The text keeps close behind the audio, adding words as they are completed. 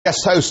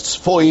Guest hosts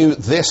for you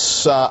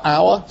this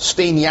hour,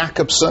 Steen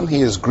Jacobsen. He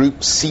is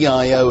Group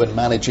CIO and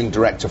Managing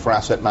Director for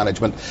Asset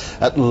Management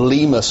at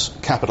Lemus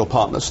Capital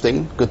Partners.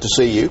 Steen, good to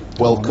see you.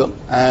 Welcome.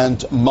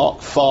 And Marc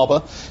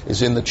Faber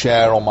is in the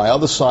chair on my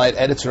other side,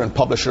 editor and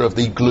publisher of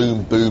the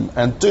Gloom, Boom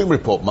and Doom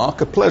Report.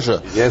 Marc, a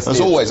pleasure. Yes,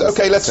 as always.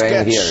 Okay, let's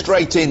get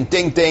straight in.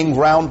 Ding, ding,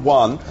 round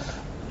one.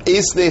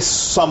 Is this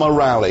summer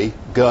rally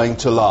going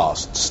to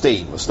last?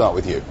 Steen, we'll start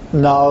with you.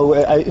 No,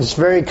 it's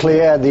very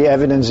clear. The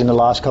evidence in the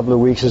last couple of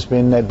weeks has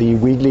been that the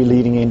weekly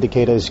leading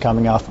indicator is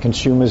coming off.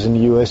 Consumers in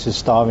the U.S. is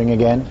starving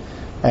again.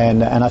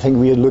 And I think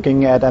we are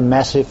looking at a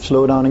massive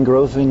slowdown in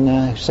growth in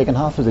the second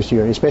half of this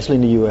year, especially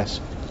in the U.S.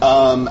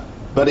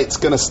 But it's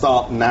going to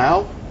start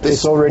now?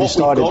 It's already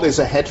started. What we've got is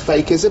a head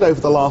fake, is it, over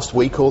the last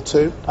week or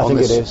two? I think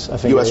it is.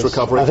 US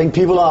recovery? I think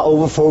people are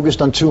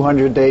over-focused on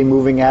 200-day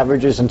moving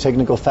averages and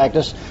technical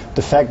factors.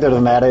 The fact of the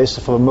matter is,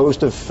 for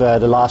most of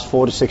the last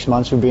 4 to 6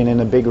 months, we've been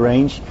in a big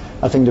range.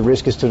 I think the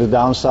risk is to the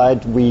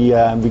downside. We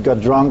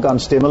got drunk on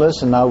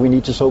stimulus, and now we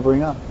need to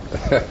sobering up.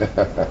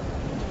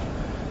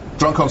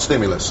 Drunk on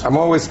stimulus? I'm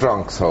always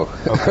drunk, so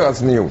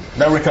that's new.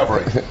 No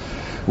recovery?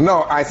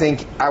 No, I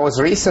think I was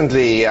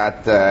recently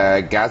at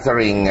a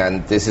gathering,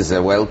 and this is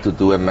a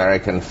well-to-do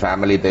American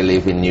family. They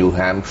live in New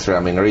Hampshire. I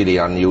mean, really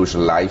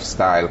unusual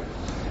lifestyle.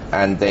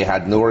 And they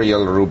had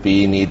Nouriel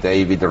Roubini,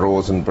 David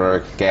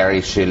Rosenberg, Gary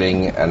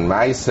Schilling, and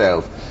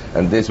myself.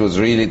 And this was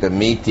really the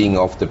meeting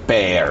of the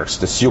bears,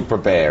 the super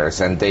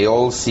bears. And they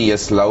all see a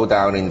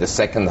slowdown in the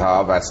second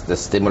half as the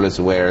stimulus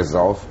wears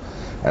off.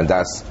 And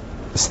as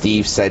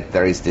Steve said,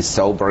 there is this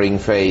sobering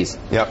phase.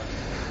 Yep.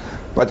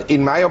 But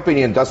in my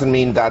opinion, it doesn't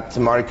mean that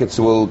markets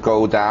will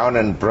go down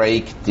and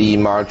break the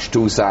March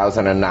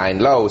 2009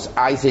 lows.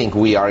 I think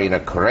we are in a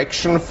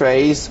correction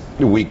phase.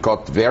 We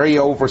got very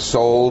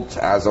oversold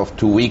as of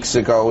 2 weeks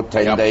ago,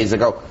 10 days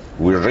ago.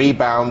 We're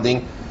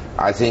rebounding.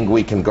 I think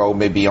we can go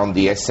maybe on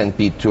the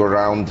S&P to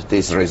around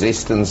this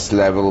resistance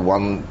level,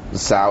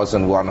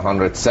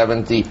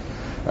 1,170.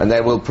 And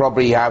then we'll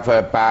probably have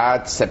a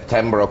bad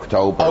September,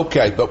 October.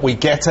 Okay, but we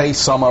get a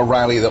summer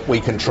rally that we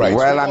can trade.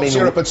 Well, I mean,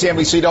 Europe at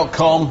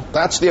CNBC.com.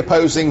 That's the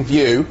opposing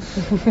view.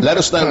 Let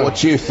us know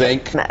what you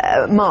think.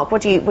 Marc,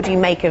 what do you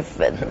make of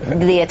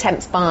the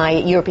attempts by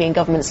European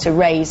governments to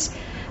raise,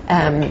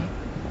 to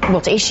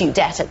issue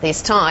debt at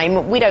this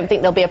time? We don't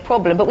think there'll be a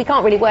problem, but we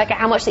can't really work out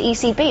how much the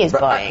ECB is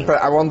buying.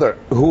 But I wonder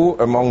who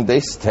among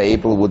this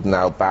table would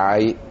now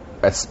buy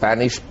a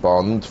Spanish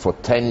bond for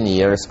 10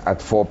 years at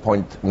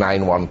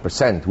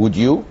 4.91%. Would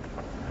you?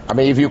 I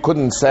mean, if you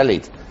couldn't sell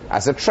it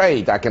as a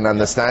trade, I can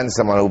understand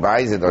someone who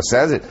buys it or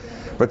sells it.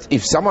 But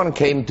if someone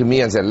came to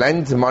me and said,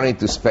 lend money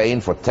to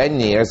Spain for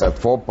 10 years at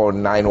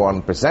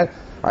 4.91%,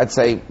 I'd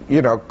say,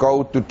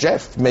 go to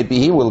Jeff. Maybe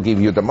he will give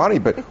you the money,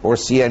 or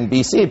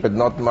CNBC, but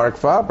not Marc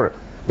Faber.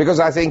 Because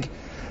I think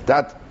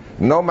that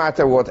no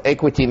matter what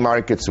equity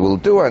markets will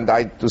do, and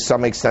to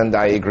some extent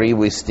I agree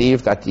with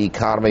Steve that the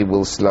economy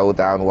will slow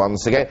down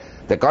once again,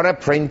 they're going to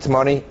print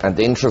money and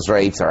the interest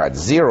rates are at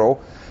zero.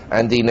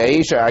 And in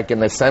Asia I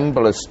can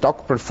assemble a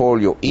stock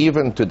portfolio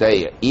even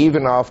today,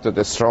 even after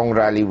the strong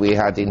rally we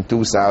had in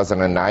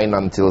 2009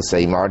 until,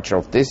 say, March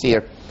of this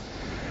year,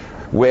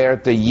 where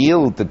the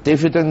yield, the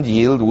dividend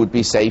yield would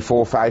be, say, 4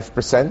 or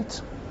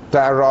 5%.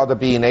 I'd rather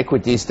be in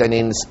equities than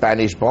in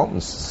Spanish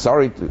bonds.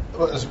 Sorry.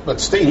 But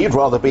Steve, you'd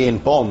rather be in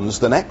bonds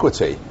than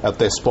equity at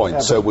this point.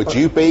 Yeah, so would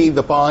you be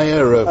the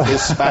buyer of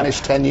this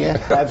Spanish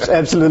 10-year?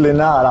 Absolutely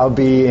not. I'll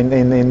be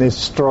in this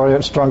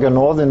stronger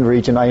northern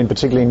region,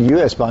 particularly in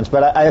U.S. bonds.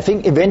 But I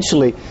think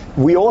eventually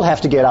we all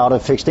have to get out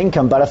of fixed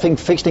income. But I think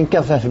fixed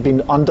income have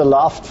been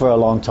underloved for a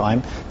long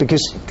time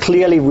because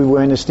clearly we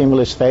were in a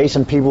stimulus phase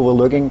and people were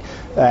looking.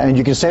 And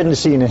you can certainly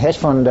see in the hedge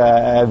fund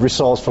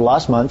results for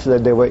last month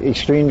that they were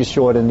extremely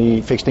short in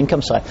the fixed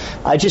income side.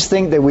 I just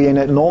think that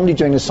normally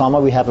during the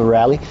summer we have a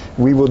rally.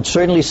 We will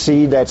certainly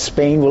see that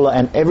Spain will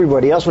and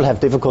everybody else will have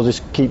difficulties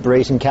to keep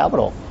raising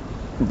capital.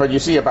 But you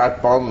see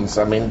about bonds,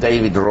 I mean,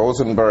 David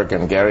Rosenberg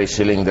and Gary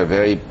Schilling, they're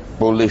very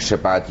bullish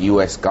about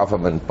U.S.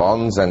 government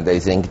bonds, and they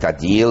think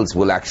that yields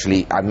will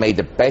actually, I made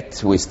a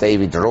bet with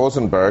David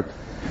Rosenberg.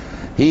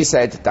 He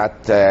said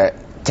that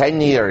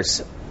 10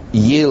 years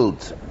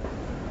yield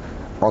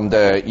on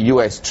the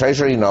U.S.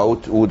 Treasury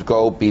note would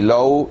go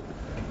below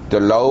the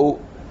low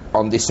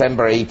on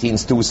December 18,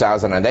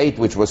 2008,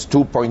 which was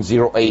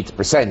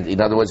 2.08%. In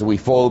other words, we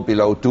fall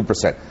below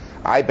 2%.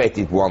 I bet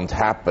it won't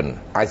happen.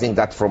 I think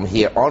that from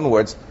here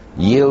onwards,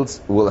 yields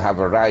will have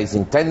a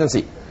rising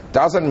tendency.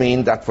 Doesn't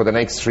mean that for the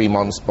next 3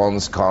 months,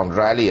 bonds can't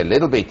rally a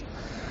little bit.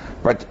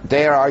 But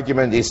their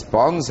argument is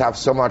bonds have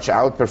so much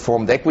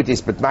outperformed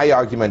equities. But my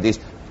argument is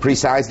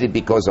precisely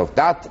because of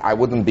that, I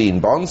wouldn't be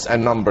in bonds.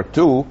 And number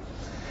two,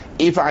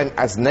 if I'm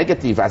as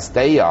negative as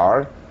they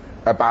are,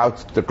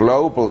 about the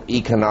global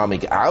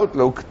economic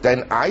outlook,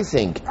 then I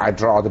think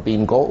I'd rather be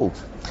in gold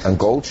and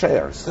gold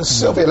shares.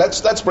 Sylvia,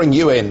 let's bring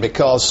you in,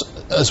 because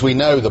as we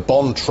know, the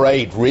bond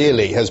trade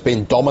really has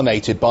been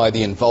dominated by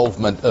the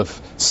involvement of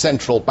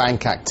central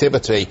bank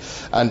activity,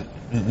 and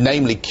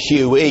namely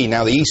QE.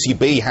 Now, the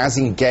ECB has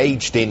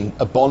engaged in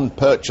a bond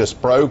purchase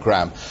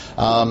program,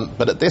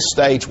 but at this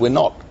stage we're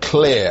not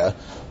clear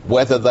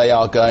whether they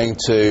are going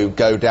to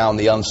go down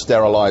the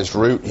unsterilised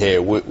route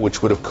here,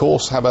 which would of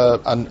course have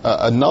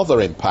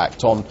another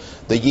impact on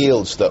the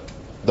yields that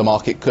the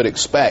market could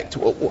expect.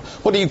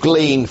 What do you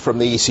glean from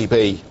the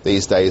ECB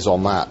these days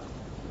on that?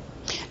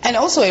 And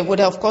also it would,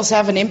 of course,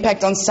 have an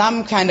impact on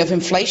some kind of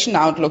inflation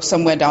outlook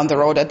somewhere down the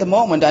road. At the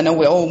moment, I know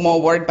we're all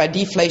more worried by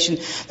deflation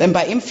than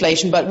by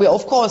inflation, but we're,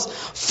 of course,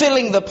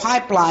 filling the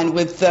pipeline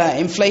with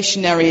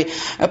inflationary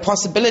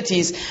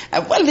possibilities.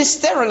 Well, this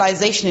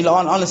sterilization,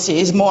 honestly,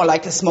 is more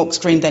like a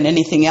smokescreen than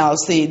anything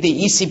else. The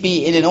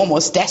ECB, in an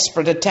almost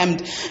desperate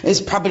attempt, is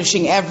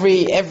publishing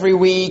every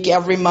week,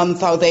 every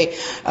month, how they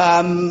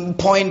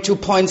point to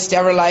point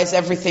sterilize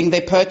everything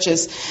they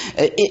purchase.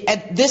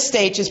 At this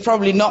stage, it's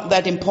probably not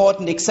that important,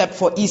 except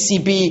for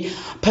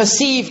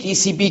perceived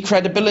ECB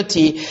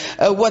credibility.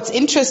 What's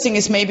interesting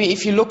is maybe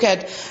if you look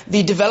at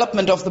the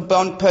development of the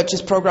bond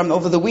purchase program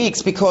over the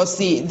weeks, because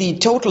the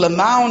total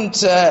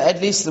amount,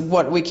 at least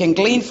what we can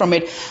glean from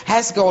it,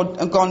 has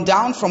gone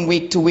down from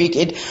week to week.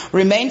 It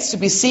remains to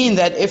be seen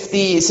that if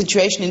the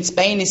situation in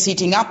Spain is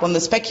heating up on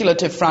the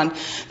speculative front,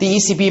 the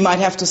ECB might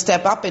have to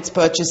step up its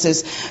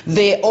purchases.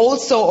 They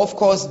also, of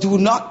course, do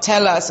not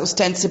tell us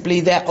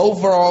ostensibly their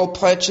overall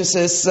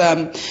purchases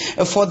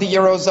for the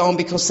Eurozone,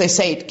 because they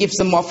say it gives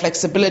them more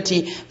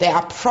flexibility. They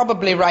are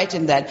probably right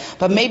in that.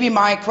 But maybe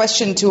my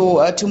question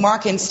to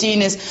Marc and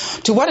Steen is,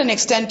 to what an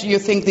extent do you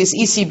think this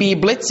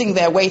ECB blitzing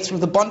their way through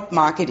the bond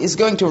market is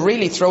going to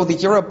really throw the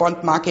Euro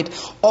bond market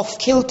off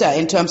kilter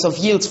in terms of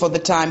yields for the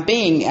time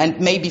being and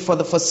maybe for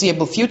the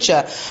foreseeable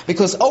future?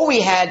 Because all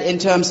we had in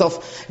terms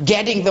of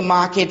getting the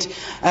market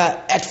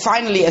at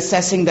finally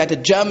assessing that a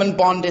German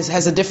bond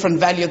has a different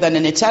value than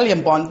an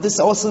Italian bond, this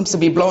all seems to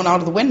be blown out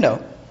of the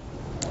window.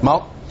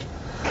 Marc?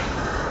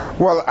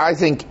 Well, I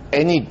think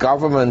any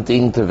government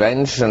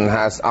intervention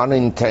has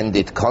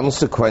unintended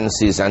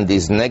consequences and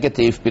is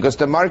negative, because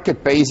the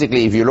market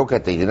basically, if you look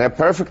at it, in a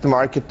perfect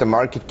market, the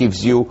market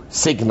gives you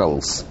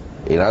signals.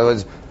 In other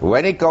words,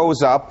 when it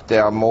goes up,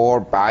 there are more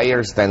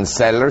buyers than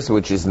sellers,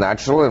 which is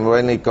natural, and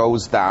when it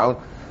goes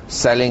down,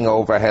 selling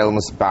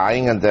overwhelms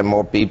buying, and there are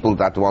more people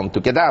that want to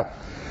get out.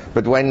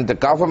 But when the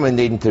government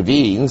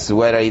intervenes,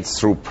 whether it's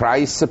through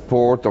price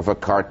support of a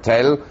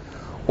cartel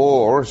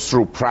or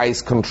through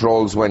price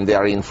controls when there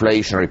are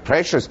inflationary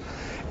pressures,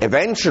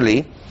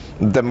 eventually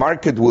the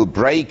market will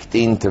break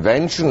the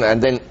intervention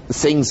and then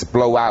things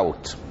blow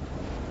out.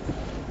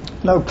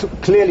 No,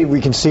 clearly we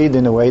can see it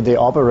in the way they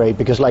operate,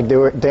 because like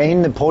they're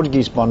in the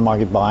Portuguese bond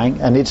market buying,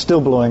 and it's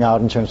still blowing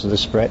out in terms of the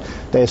spread.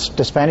 The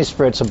Spanish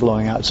spreads are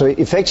blowing out. So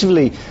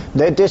effectively,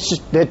 they're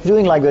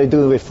doing like they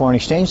do with foreign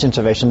exchange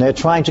intervention. They're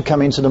trying to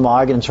come into the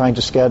market and trying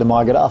to scare the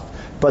market off.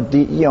 But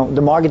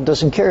the market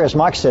doesn't care. As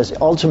Marc says,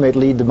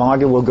 ultimately the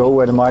market will go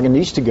where the market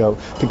needs to go,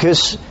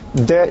 because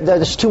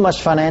there's too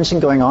much financing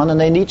going on and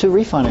they need to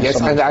refinance.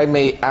 Yes, and I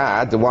may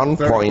add one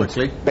point.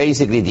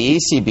 Basically, the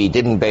ECB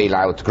didn't bail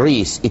out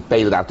Greece, it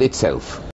bailed out itself.